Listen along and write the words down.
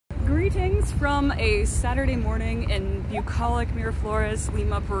Greetings from a Saturday morning in bucolic Miraflores,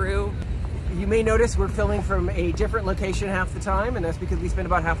 Lima, Peru. You may notice we're filming from a different location half the time, and that's because we spend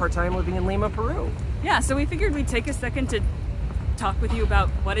about half our time living in Lima, Peru. Yeah, so we figured we'd take a second to talk with you about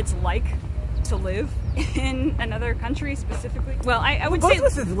what it's like to live in another country specifically. Well, I would say both of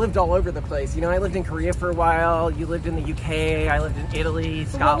us have lived all over the place. You know, I lived in Korea for a while, you lived in the UK, I lived in Italy,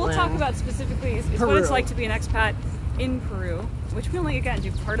 Scotland. What we'll talk about specifically is what it's like to be an expat in Peru, which we only, again, do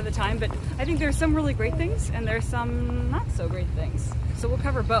part of the time, but I think there's some really great things and there's some not so great things. So we'll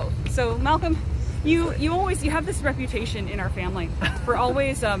cover both. So Malcolm, you have this reputation in our family for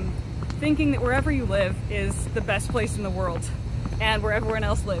always thinking that wherever you live is the best place in the world, and where everyone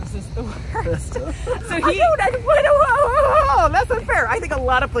else lives is the worst. So that's unfair. I think a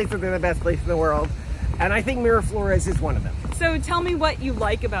lot of places are the best place in the world, and I think Miraflores is one of them. So tell me what you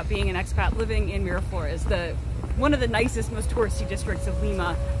like about being an expat living in Miraflores, one of the nicest, most touristy districts of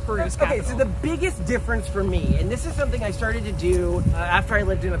Lima, Peru's capital. Okay, so the biggest difference for me, and this is something I started to do after I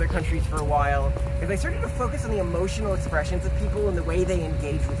lived in other countries for a while, is I started to focus on the emotional expressions of people and the way they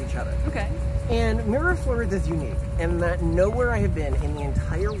engage with each other. Okay. And Miraflores is unique, in that nowhere I have been in the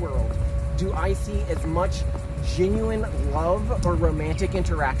entire world do I see as much genuine love or romantic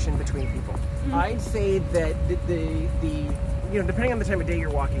interaction between people. Mm-hmm. I'd say that the depending on the time of day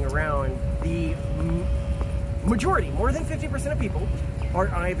you're walking around, the majority, more than 50% of people, are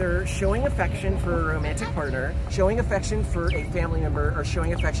either showing affection for a romantic partner, showing affection for a family member, or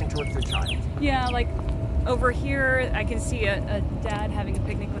showing affection towards their child. Yeah, like over here I can see a dad having a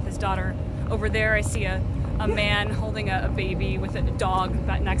picnic with his daughter. Over there I see a man holding a baby with a dog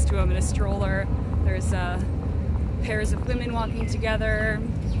next to him in a stroller. There's pairs of women walking together.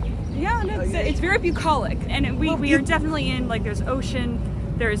 Yeah, no, it's very bucolic, and we are definitely in, like, there's ocean,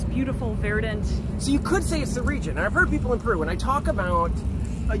 there's beautiful verdant. So you could say it's the region. And I've heard people in Peru, when I talk about,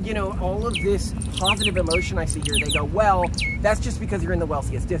 all of this positive emotion I see here, they go, well, that's just because you're in the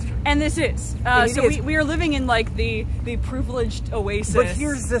wealthiest district. And this is. We are living in, like, the privileged oasis. But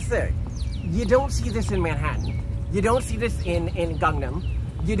here's the thing. You don't see this in Manhattan. You don't see this in Gangnam.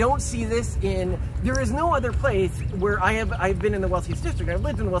 You don't see this there is no other place where I've been in the wealthiest district. I've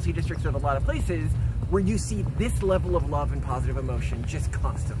lived in the wealthy districts of a lot of places where you see this level of love and positive emotion just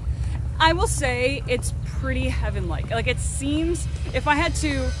constantly. I will say it's pretty heaven-like. Like, it seems, if I had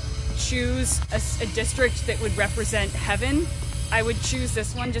to choose a district that would represent heaven, I would choose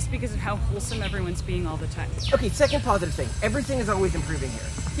this one just because of how wholesome everyone's being all the time. Okay, second positive thing. Everything is always improving here.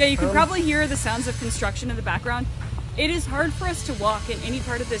 Yeah, you can probably hear the sounds of construction in the background. It is hard for us to walk in any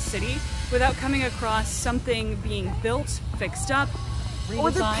part of this city without coming across something being built, fixed up, redesigned.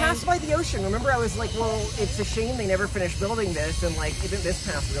 Or they're passed by the ocean. Remember, I was like, well, it's a shame they never finished building this, and, like, isn't this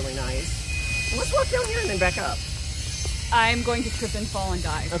path really nice? Let's walk down here and then back up. I'm going to trip and fall and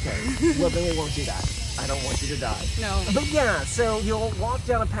die. Okay, well, then we won't do that. I don't want you to die. No. But yeah, so you'll walk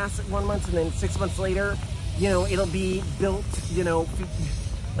down a path 1 month, and then 6 months later, it'll be built,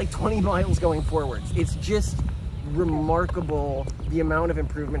 like 20 miles going forwards. It's just remarkable the amount of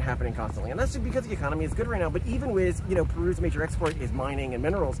improvement happening constantly, and that's just because the economy is good right now. But even with Peru's major export is mining and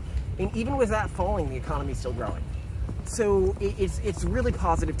minerals, and even with that falling, the economy is still growing. So it's really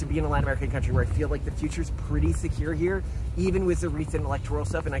positive to be in a Latin American country where I feel like the future's pretty secure here, even with the recent electoral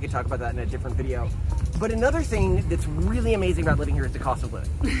stuff, and I could talk about that in a different video. But another thing that's really amazing about living here is the cost of living.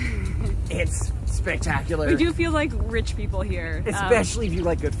 It's spectacular. We do feel like rich people here. Especially if you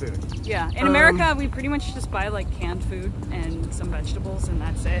like good food. Yeah, in America we pretty much just buy, like, canned food and some vegetables, and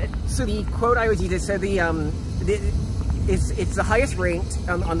that's it. So the quote I always use is, it's the highest ranked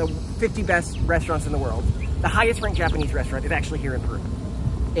on the 50 best restaurants in the world. The highest ranked Japanese restaurant is actually here in Peru.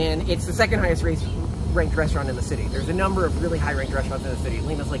 And it's the second highest ranked restaurant in the city. There's a number of really high ranked restaurants in the city.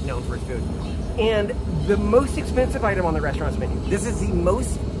 Lima's, like, known for its food. And the most expensive item on the restaurant's menu, this is the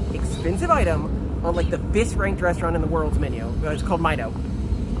most expensive item on, like, the 5th ranked restaurant in the world's menu, it's called Mido,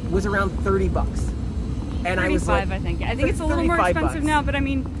 was around 30 bucks. And I was like, I think. I think it's a little more expensive now, but I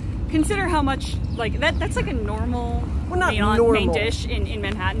mean, consider how much, like, that's like a normal, main dish in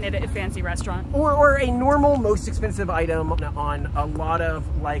Manhattan at a fancy restaurant. Or a normal, most expensive item on a lot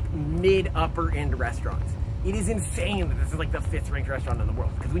of, like, mid-upper end restaurants. It is insane that this is, like, the 5th ranked restaurant in the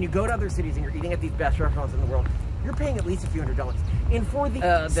world. Because when you go to other cities and you're eating at these best restaurants in the world, you're paying at least a few $100s. And for the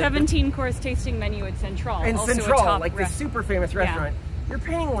 17-course tasting menu at Central, and also Central, like the super famous restaurant, you're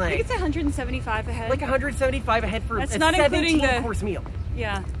paying, like, I think it's $175 a head. Like $175 a head for that's a not including the 17-course meal.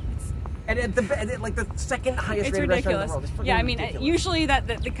 Yeah. And at like the second highest rated restaurant in the world. It's yeah, I mean, ridiculous. Usually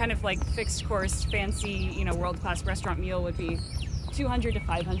the kind of, like, fixed course, fancy, world-class restaurant meal would be $200 to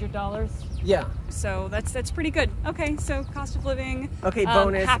 $500. Yeah. So that's pretty good. Okay, so cost of living. Okay,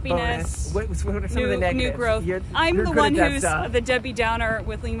 bonus, happiness. Bonus. What are some of the negatives? New growth. I'm you're the good one at that who's stuff. the Debbie Downer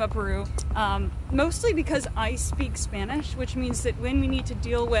with Lima, Peru. Mostly because I speak Spanish, which means that when we need to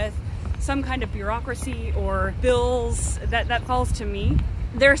deal with some kind of bureaucracy or bills, that falls to me.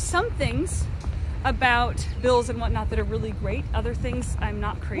 There are some things about bills and whatnot that are really great. Other things I'm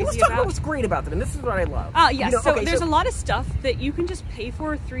not crazy Let's talk about about. what's great about them, and this is what I love. Yes. So there's a lot of stuff that you can just pay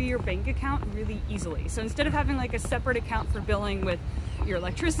for through your bank account really easily. So instead of having like a separate account for billing with your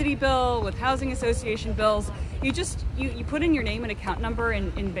electricity bill, with housing association bills, you just you put in your name and account number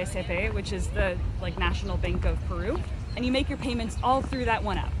in BCP, which is the like National Bank of Peru, and you make your payments all through that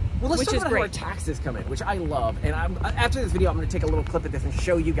one app. Well, let's which talk is about great. how our taxes come in, which I love. And after this video, I'm going to take a little clip of this and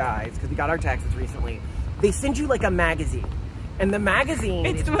show you guys, because we got our taxes recently. They send you like a magazine. And the magazine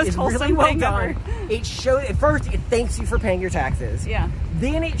It's is the most really wholesome well thing done. ever. It shows, at first, it thanks you for paying your taxes. Yeah.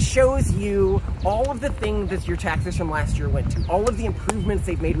 Then it shows you all of the things that your taxes from last year went to, all of the improvements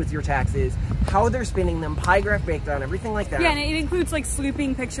they've made with your taxes, how they're spending them, pie graph breakdown, everything like that. Yeah, and it includes like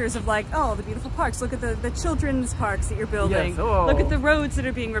swooping pictures of like, oh, the beautiful parks. Look at the children's parks that you're building. Yes, oh. Look at the roads that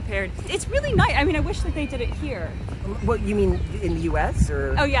are being repaired. It's really nice. I mean, I wish that they did it here. What, you mean in the U.S.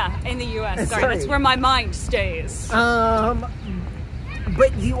 or? Oh yeah, in the U.S. Sorry, Sorry. that's where my mind stays.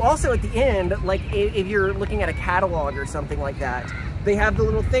 But you also, at the end, like if you're looking at a catalog or something like that, they have the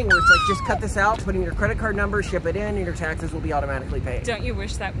little thing where it's like, just cut this out, put in your credit card number, ship it in, and your taxes will be automatically paid. Don't you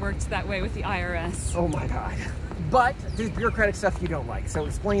wish that worked that way with the IRS? Oh my God. But there's bureaucratic stuff you don't like, so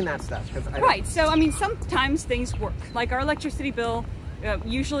explain that stuff. Right, so I mean, sometimes things work. Like our electricity bill,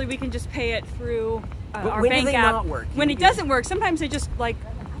 usually we can just pay it through our when bank do they app. not work? When it doesn't work, sometimes they just like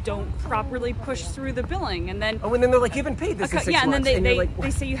don't properly push through the billing, and then and then they're like, you haven't paid this in 6 yeah, and then months.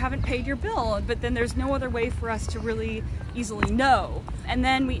 they say you haven't paid your bill, but then there's no other way for us to really easily know. And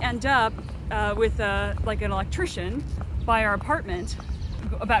then we end up with like an electrician by our apartment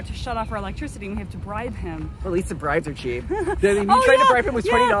about to shut off our electricity, and we have to bribe him. Well, at least the bribes are cheap. You tried to bribe him with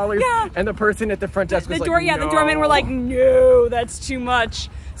 $20, and the person at the front desk was like, yeah, no. the doorman were like, no, that's too much.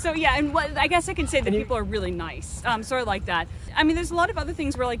 So yeah, and I guess I can say that people are really nice. So I like that. I mean, there's a lot of other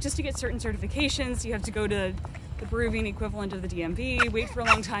things where, like, just to get certain certifications, you have to go to the Peruvian equivalent of the DMV, wait for a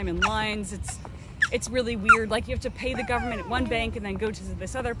long time in lines. It's really weird. Like, you have to pay the government at one bank and then go to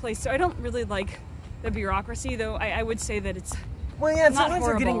this other place. So I don't really like the bureaucracy, though. I would say that it's well, yeah, sometimes horrible.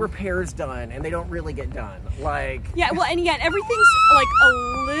 they're getting repairs done, and they don't really get done. Like, yeah, well, and yet everything's like a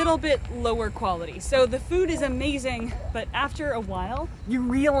little bit lower quality. So the food is amazing, but after a while, you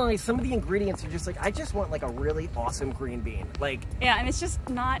realize some of the ingredients are just like, I just want like a really awesome green bean, like, yeah, and it's just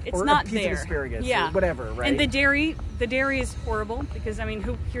not. It's or not a piece there. of asparagus, yeah, or whatever, right? And the dairy is horrible because I mean,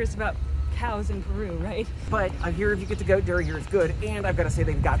 who hears about cows in Peru, right? But I hear if you get the goat dairy here, it's good, and I've got to say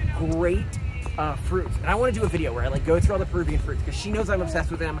they've got great fruits. And I want to do a video where I like go through all the Peruvian fruits because she knows I'm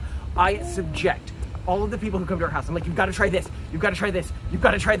obsessed with them. I subject all of the people who come to our house. I'm like, you've got to try this, you've got to try this, you've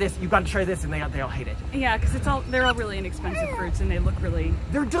got to try this, you've got to try this, and they all hate it. Yeah, because they're all really inexpensive fruits and they look really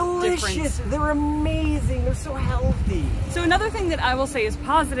they're delicious. different. They're amazing. They're so healthy. So another thing that I will say is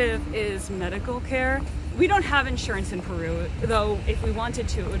positive is medical care. We don't have insurance in Peru, though if we wanted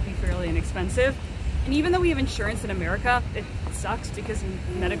to, it would be fairly inexpensive. And even though we have insurance in America, it sucks because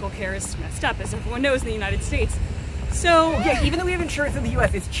medical care is messed up, as everyone knows in the United States. So yeah, even though we have insurance in the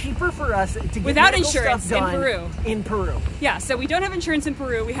U.S., it's cheaper for us to get without medical insurance stuff done in Peru. In Peru. Yeah, so we don't have insurance in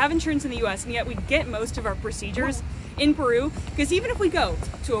Peru. We have insurance in the U.S., and yet we get most of our procedures in Peru. Because even if we go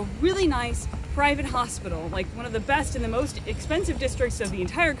to a really nice private hospital, like one of the best and the most expensive districts of the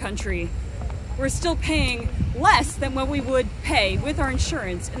entire country, we're still paying less than what we would pay with our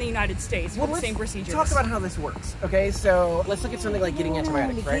insurance in the United States for the same procedures. Talk about how this works, okay? So let's look at something like getting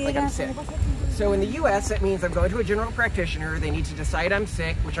antibiotics, right? Like I'm sick. So in the U.S., that means I'm going to a general practitioner. They need to decide I'm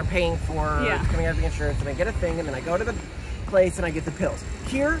sick, which I'm paying for coming out of the insurance, and I get a thing, and then I go to the place and I get the pills.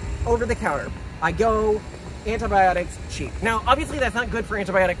 Here, over the counter, I go, antibiotics, cheap. Now, obviously that's not good for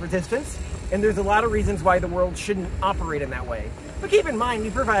antibiotic resistance, and there's a lot of reasons why the world shouldn't operate in that way. But keep in mind, we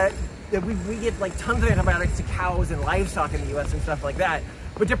give like tons of antibiotics to cows and livestock in the U.S. and stuff like that.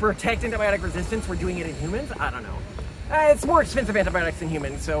 But to protect antibiotic resistance, we're doing it in humans? I don't know. It's more expensive antibiotics than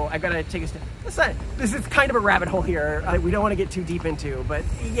humans, so I've got to take a step. This is kind of a rabbit hole here. We don't want to get too deep into, but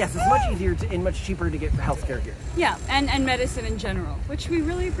yes, it's much easier and much cheaper to get healthcare here. Yeah, and medicine in general, which we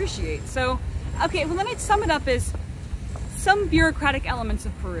really appreciate. So, okay, well, let me sum it up as some bureaucratic elements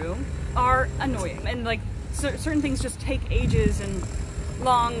of Peru are annoying, and like certain things just take ages and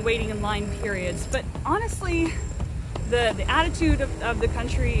long waiting in line periods, but honestly, the attitude of the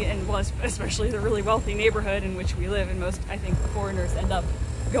country, and well, especially the really wealthy neighborhood in which we live, and most, I think, foreigners end up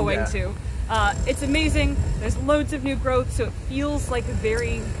going to. It's amazing. There's loads of new growth, so it feels like a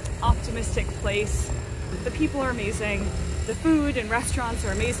very optimistic place. The people are amazing. The food and restaurants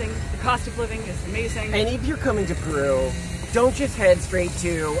are amazing. The cost of living is amazing. And if you're coming to Peru, don't just head straight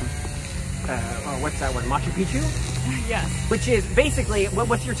to, what's that one, Machu Picchu? Yes. Which is basically,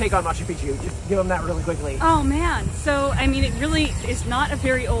 what's your take on Machu Picchu? Just give them that really quickly. Oh man, so I mean, it really is not a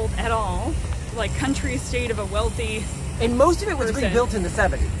very old at all, like country estate of a wealthy And most of it was person. rebuilt in the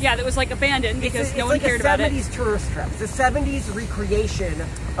 70s. Yeah, that was like abandoned because no one like cared about it. It's like a 70s tourist trap. It's a 70s recreation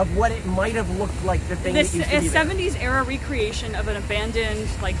of what it might have looked like, the thing that used to be there. 70s era recreation of an abandoned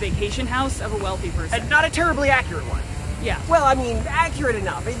like vacation house of a wealthy person. And not a terribly accurate one. Yeah. Well, I mean, accurate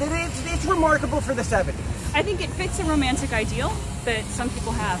enough. It's remarkable for the 70s. I think it fits a romantic ideal that some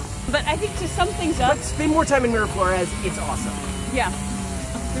people have. But I think to sum things up... But spend more time in Miraflores. It's awesome. Yeah.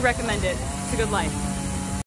 We recommend it. It's a good life.